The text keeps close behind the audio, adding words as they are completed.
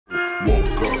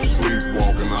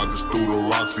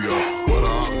auntie up. What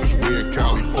up? Me and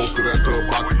Callie posted at the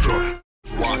Baka truck.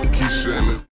 Rocky Keisha in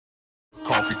the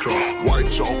coffee cup. White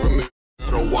chocolate,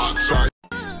 the white shot.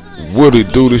 What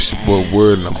it do? This your boy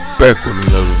Word, and I'm back with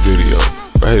another video.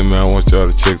 But hey man, I want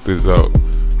y'all to check this out.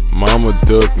 Momma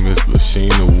Duck, Miss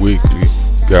Lashina Weekly,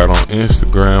 got on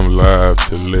Instagram Live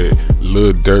to let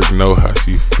Lil Durk know how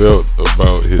she felt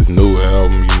about his new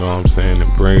album, you know what I'm saying,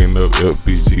 and bringing up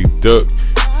FBG Duck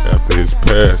after his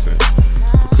passing.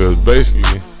 Because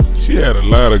basically, she had a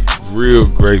lot of real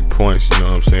great points, you know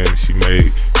what I'm saying, that she made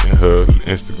in her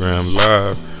Instagram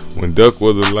Live. When Duck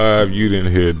was alive, you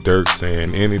didn't hear Durk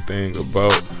saying anything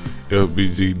about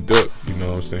FBG Duck, you know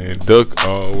what I'm saying. Duck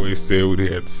always said what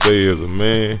he had to say as a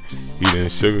man. He didn't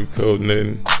sugarcoat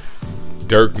nothing.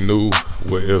 Durk knew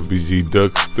where FBG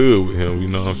Duck stood with him, you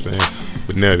know what I'm saying.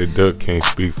 But now that Duck can't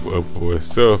speak for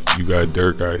himself, you got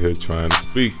Durk out here trying to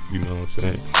speak, you know what I'm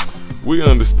saying. We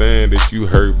understand that you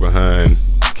hurt behind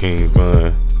King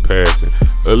Von passing.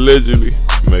 Allegedly,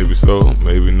 maybe so,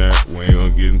 maybe not. We ain't gonna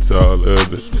get into all the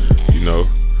other, you know,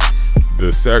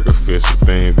 the sacrificial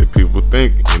things that people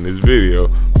think in this video.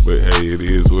 But hey, it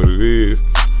is what it is.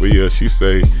 But yeah, she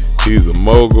say he's a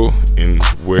mogul and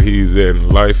where he's at in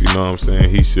life, you know what I'm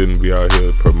saying. He shouldn't be out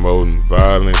here promoting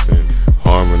violence and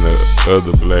harming the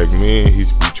other black men. He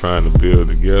should be trying to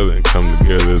build together and come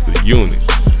together as a unit.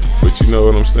 But you know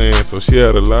what I'm saying? So she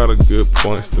had a lot of good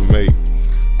points to make,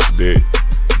 that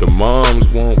the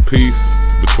moms want peace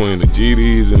between the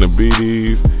GDs and the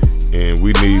BDs, and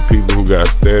we need people who got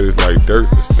status like Durk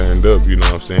to stand up, you know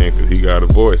what I'm saying, because he got a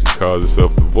voice. He calls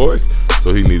himself the voice,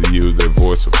 so he need to use that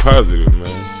voice for positive,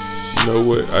 man. You know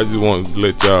what? I just want to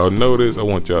let y'all know this. I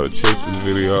want y'all to check this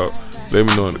video out. Let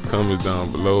me know in the comments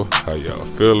down below how y'all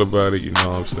feel about it, you know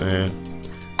what I'm saying.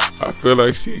 I feel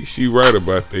like she right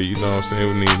about that, you know what I'm saying.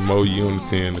 We need more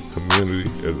unity in the community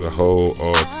as a whole,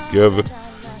 all together.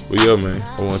 But yeah, man,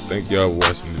 I want to thank y'all for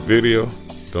watching this video.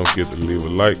 Don't forget to leave a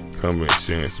like, comment,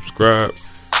 share, and subscribe.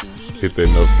 Hit that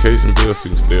notification bell so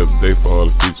you can stay up to date for all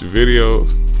the future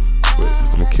videos. But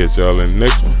I'm going to catch y'all in the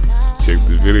next one. Check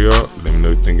this video out. Let me know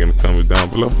what you think in the comments down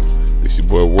below. This your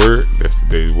boy Word. That's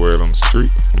today's word on the street.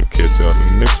 I'm going to catch y'all in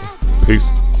the next one. Peace.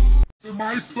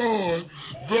 My son,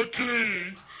 the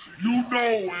king, you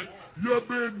know it, you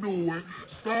been knowing,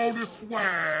 stole the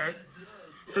swag.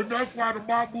 And that's why the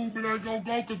mob movement ain't gonna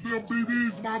go, cause them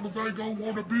BD's mamas ain't gonna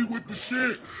wanna be with the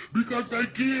shit. Because they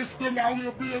kids still out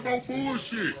here being no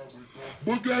bullshit.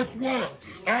 But guess what?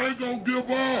 I ain't gonna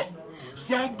give up.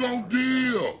 Some gonna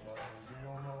give.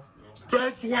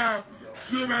 That's why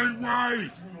shit ain't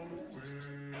right.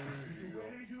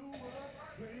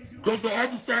 Cause the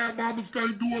other side mamas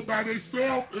can't do it by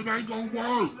themselves, it ain't gonna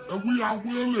work. And we are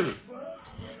willing.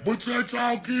 But yet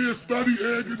y'all kids study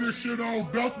egging this shit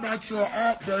on. Duck not your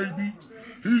op, baby.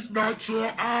 He's not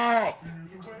your op.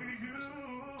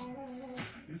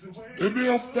 And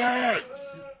they're facts.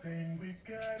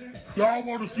 Y'all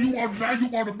wanna see one now, you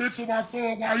wanna mention my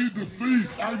son while he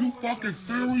deceased. Are you fucking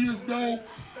serious though?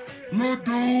 Little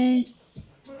dude.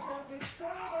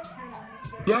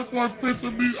 That's what's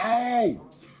pissing me off.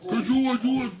 Cause you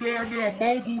was down there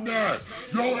mogul now.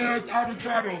 Your ass ought to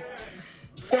try to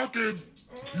fucking,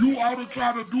 you ought to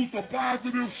try to do some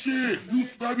positive shit. You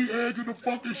study egging the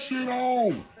fucking shit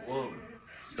on.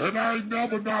 And I ain't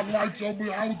never not liked your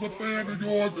music. I was a fan of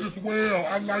yours as well.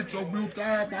 I liked your music.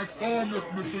 I had my son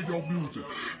listening to your music.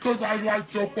 Cause I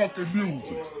liked your fucking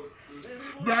music.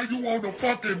 Now you want to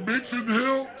fucking mention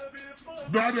him?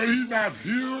 Now that he not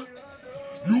here?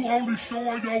 You only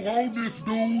showing your wholeness,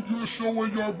 dude. You're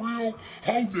showing your real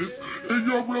wholeness, and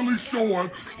you're really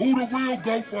showing who the real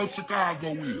gopher of Chicago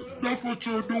is. That's what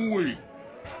you're doing.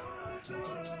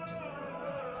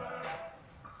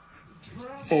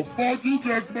 The fuck, you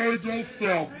just made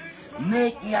yourself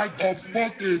look like a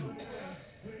fucking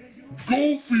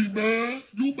goofy, man.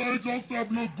 You made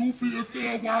yourself look goofy as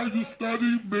hell while you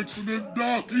study mentioning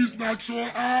Duck. He's not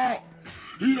your op.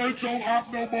 He ain't your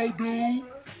op no more, dude.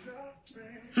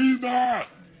 He not.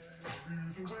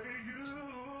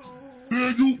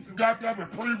 Then you got that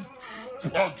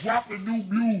dropping new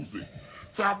music.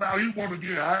 Talking about he want to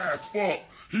get high as fuck.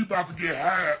 He about to get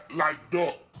high like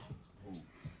Duck.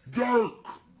 Durk.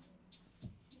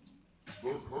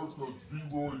 Durk hurt cause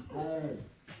V-Roy gone.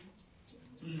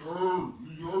 He hurt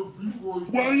V-Roy.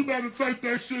 Well, he better take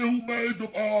that shit who made the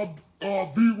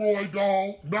V-Roy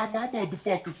gone. Not my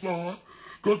motherfucking son.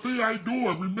 Cause he ain't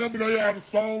doing. Remember they had a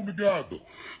song together.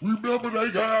 Remember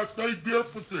they had their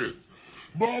differences.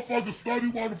 Motherfuckers study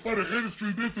one for the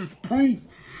industry. This is proof.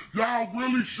 Y'all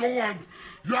really showing.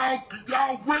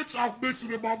 Y'all rich off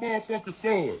mentioning my motherfucking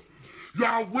son.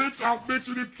 Y'all rich out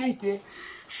mentioning Tuka.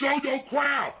 Show your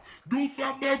craft. Do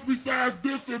something else besides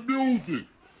this and music.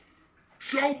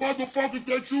 Show motherfuckers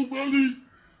that you really,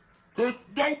 cause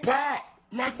don't pop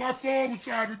like my son was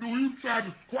trying to do. He was trying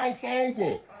to cross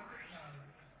over.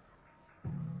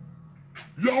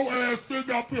 Your ass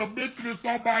sitting up here mentioning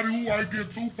somebody who ain't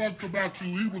get too fucked about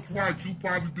you. He was right. You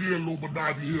probably did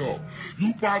Illuminati him.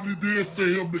 You probably did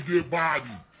say him to get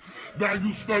bodied. Now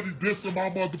you study dissing my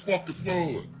motherfucking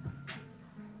son.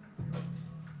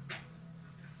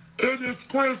 And it's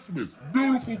Christmas.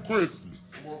 Beautiful Christmas.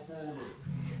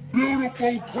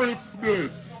 Beautiful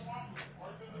Christmas.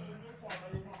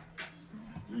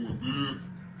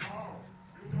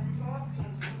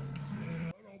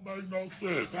 Make no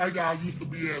sense. How y'all used to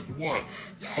be as one.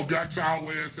 Y'all got y'all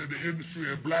ass in the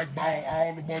industry and blackball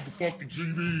all the motherfucking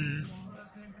GDs.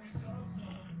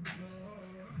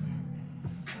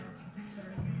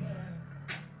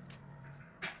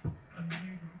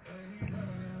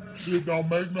 Shit don't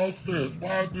make no sense.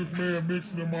 Why is this man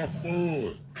mixing in my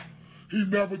son? He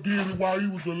never did it while he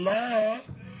was alive.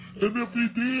 And if he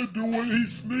did do it, he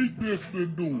sneak this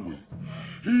and do it.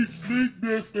 He sneak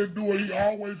this and do it. He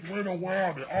always went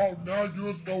around it. Oh, now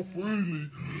you're so freely.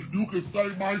 You can say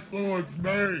my son's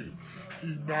name.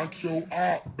 He not your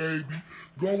op, baby.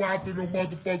 Go after the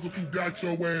motherfuckers who got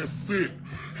your ass sick.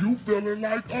 You feeling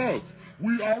like us.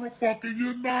 We ought to fucking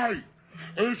unite.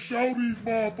 And show these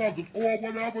motherfuckers, or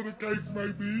whatever the case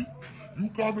may be. You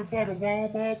coming for the wrong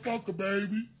motherfucker,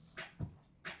 baby.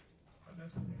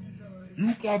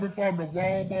 You coming from the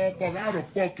wrong motherfucker. How the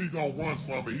fuck he gonna run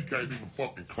from it? He can't even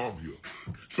fucking come here.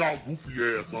 Get y'all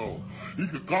goofy ass on. He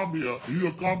could come here.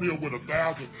 He'll come here with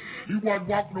 1,000. He wasn't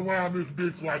walking around this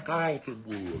bitch like Carlton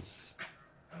was.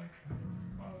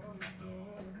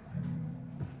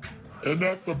 And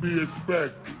that's to be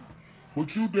expected.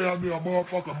 But you down there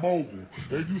motherfucking mogul,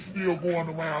 and you still going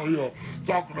around here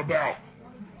talking about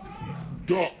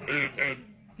duck and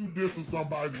you dissing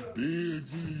somebody dead,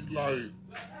 G, like.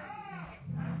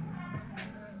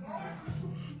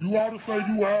 You ought to say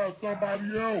you had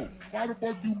somebody else. Why the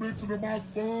fuck you mentioning my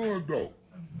son, though?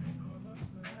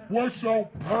 What's your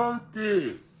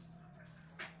purpose?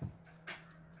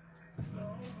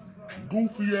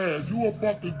 Goofy ass. You a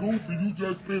fucking goofy. You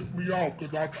just pissed me off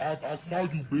because I saw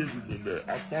you bigger than that.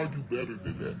 I saw you better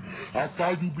than that. I saw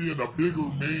you being a bigger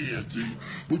man, G.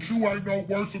 But you ain't no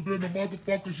worse than the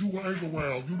motherfuckers you hang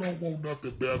around. You don't want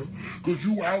nothing better because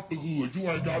you out the hood. You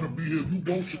ain't got to be here. You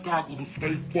want Chicago to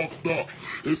stay fucked up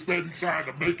instead of trying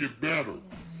to make it better.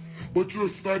 But you're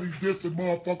studying dissing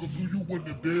motherfuckers who you wouldn't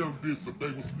have dared diss if they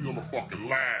was still a fucking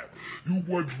live. You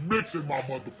wouldn't mention my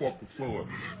motherfucking son.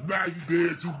 Now you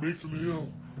dead, you mentioning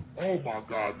him. Oh my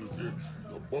God, this industry,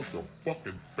 a bunch of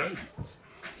fucking faggots.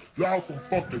 Y'all some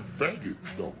fucking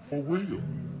faggots though, for real.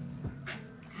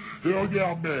 Hell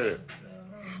yeah, I'm mad.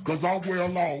 Cause I'm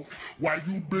well off while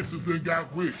you bitches then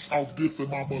got rich off dissing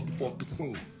my motherfucking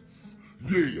son.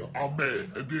 Yeah, I'm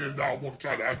mad. And then y'all want to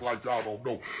try to act like y'all don't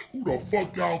know. Who the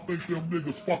fuck y'all think them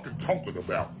niggas fucking talking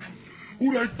about?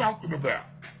 Who they talking about?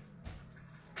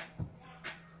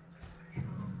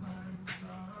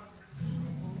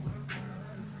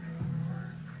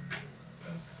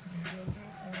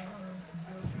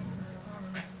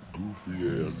 Goofy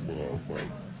ass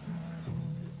motherfucker.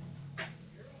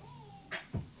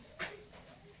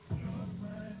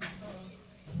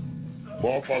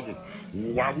 Motherfuckers,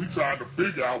 while we trying to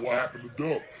figure out what happened to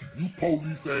Duck, you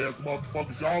police ass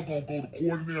motherfuckers, y'all gonna go to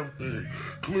court and everything.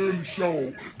 Clearly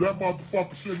show that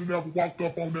motherfucker should have never walked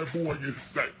up on that boy and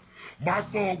say, my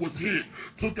son was hit,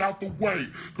 took out the way,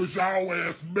 cause y'all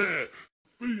ass mad.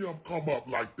 See him come up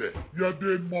like that. You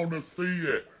didn't want to see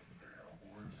it.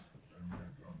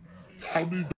 Y'all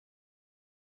need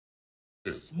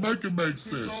this. Make it make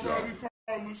sense, y'all.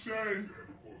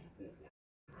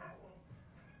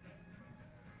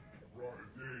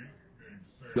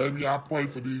 Baby, I pray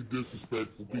for these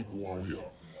disrespectful people on here.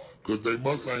 Because they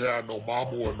must ain't had no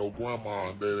mama or no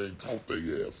grandma and they ain't taught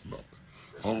their ass nothing.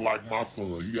 Unlike my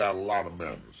son, he had a lot of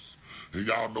manners. And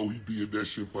y'all know he did that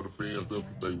shit for the fans, that's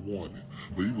what they wanted.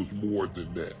 But he was more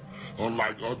than that.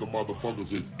 Unlike other motherfuckers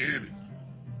that's in it.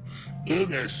 In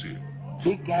that shit.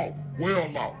 Took off,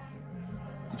 well off.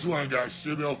 But you ain't got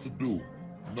shit else to do.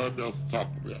 Nothing else to talk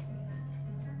about.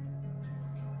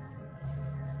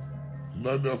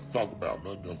 Nothing else to talk about,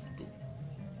 nothing else to do.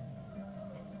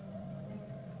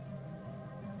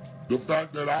 The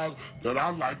fact that I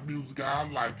like music, I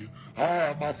like it. I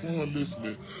had my son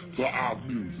listening to our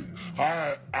music.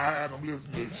 I had him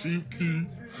listening to Chief Keef.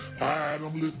 I had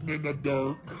him listening to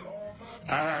Durk.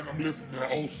 I had him listening to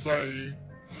Osei.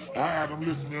 I had him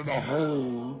listening to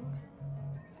Herb.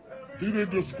 He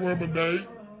didn't discriminate.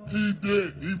 He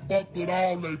did. He fucked with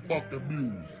all they fucking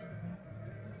music.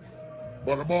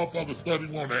 But the motherfuckers study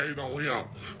want to hate on him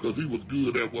because he was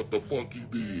good at what the fuck he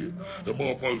did. The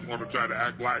motherfuckers want to try to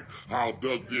act like how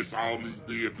Durk diss all these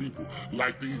dead people.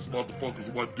 Like these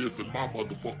motherfuckers wasn't dissing my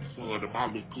motherfucking son and my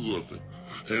little cousin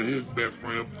and his best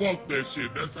friend. Fuck that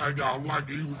shit. That's how y'all like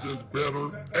it. He was just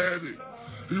better at it.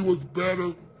 He was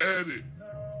better at it.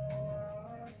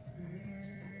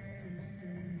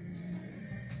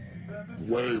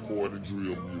 Way more than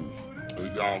drill music.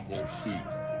 And y'all gonna see.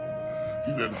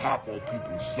 He didn't hop on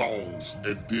people's songs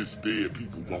and diss dead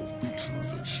people on features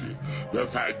and shit.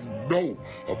 That's how you know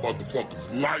a motherfucker's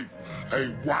life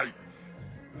ain't right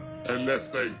unless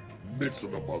they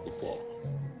missing a motherfucker.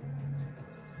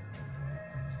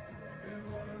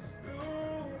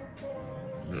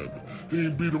 He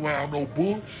ain't beat around no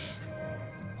bush.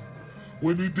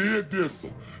 When he did diss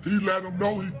him, he let him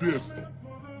know he dissed him.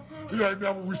 He ain't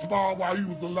never respond while he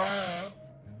was alive.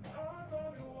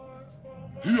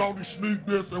 He only sneaked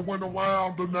this and went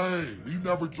around the name. He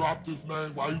never dropped his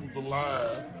name while he was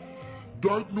alive.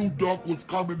 Durk knew Durk was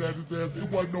coming at his ass.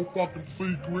 It wasn't no fucking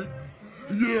secret.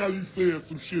 Yeah, he said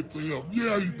some shit to him.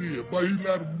 Yeah, he did. But he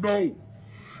let him know.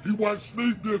 He wasn't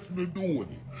sneak dissing and doing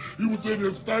it. He was in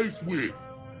his face with it.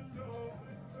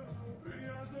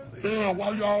 Damn,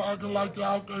 why y'all acting like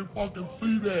y'all can't fucking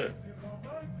see that?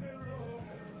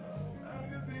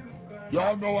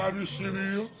 Y'all know how this shit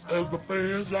is, as the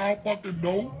fans. Y'all fucking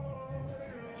know.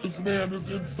 This man is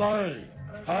insane.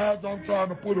 As I'm trying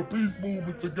to put a peace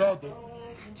movement together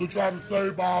to try to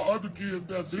save our other kids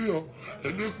that's here,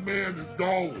 and this man is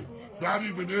gone. Not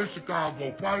even in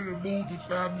Chicago. Probably moved his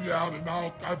family out and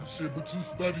all type of shit, but you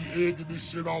study egging this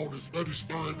shit on and study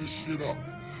stirring this shit up.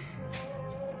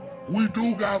 We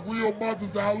do got real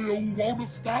mothers out here who want to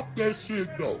stop that shit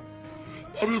though.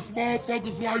 But it's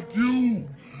motherfuckers like you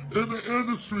in the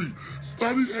industry.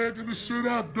 Study egging the shit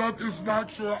up. Durk is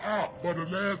not your op. For the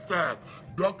last time,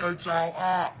 Durk ain't y'all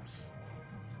ops.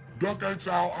 Durk ain't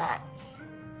y'all ops.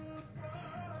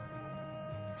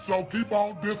 So keep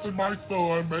on dissing my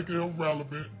son, making him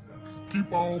relevant.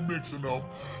 Keep on mixing them,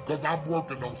 because I'm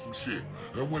working on some shit.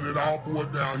 And when it all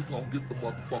boils down, he gonna get the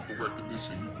motherfucking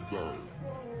recognition he deserves.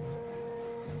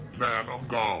 Man, I'm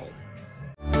gone.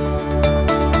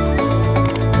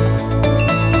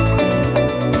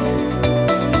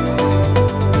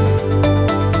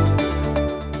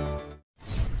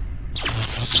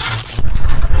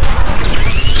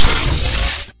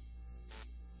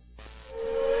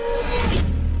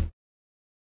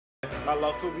 I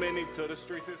lost too many to the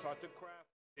streets, it's hard to craft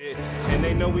it. And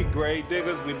they know we grave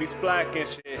diggers, we be splacking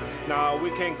shit. Nah,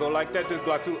 we can't go like that, this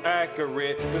Glock too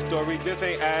accurate. The story just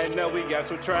ain't adding up, we got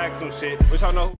some tracks, some shit. Which I know.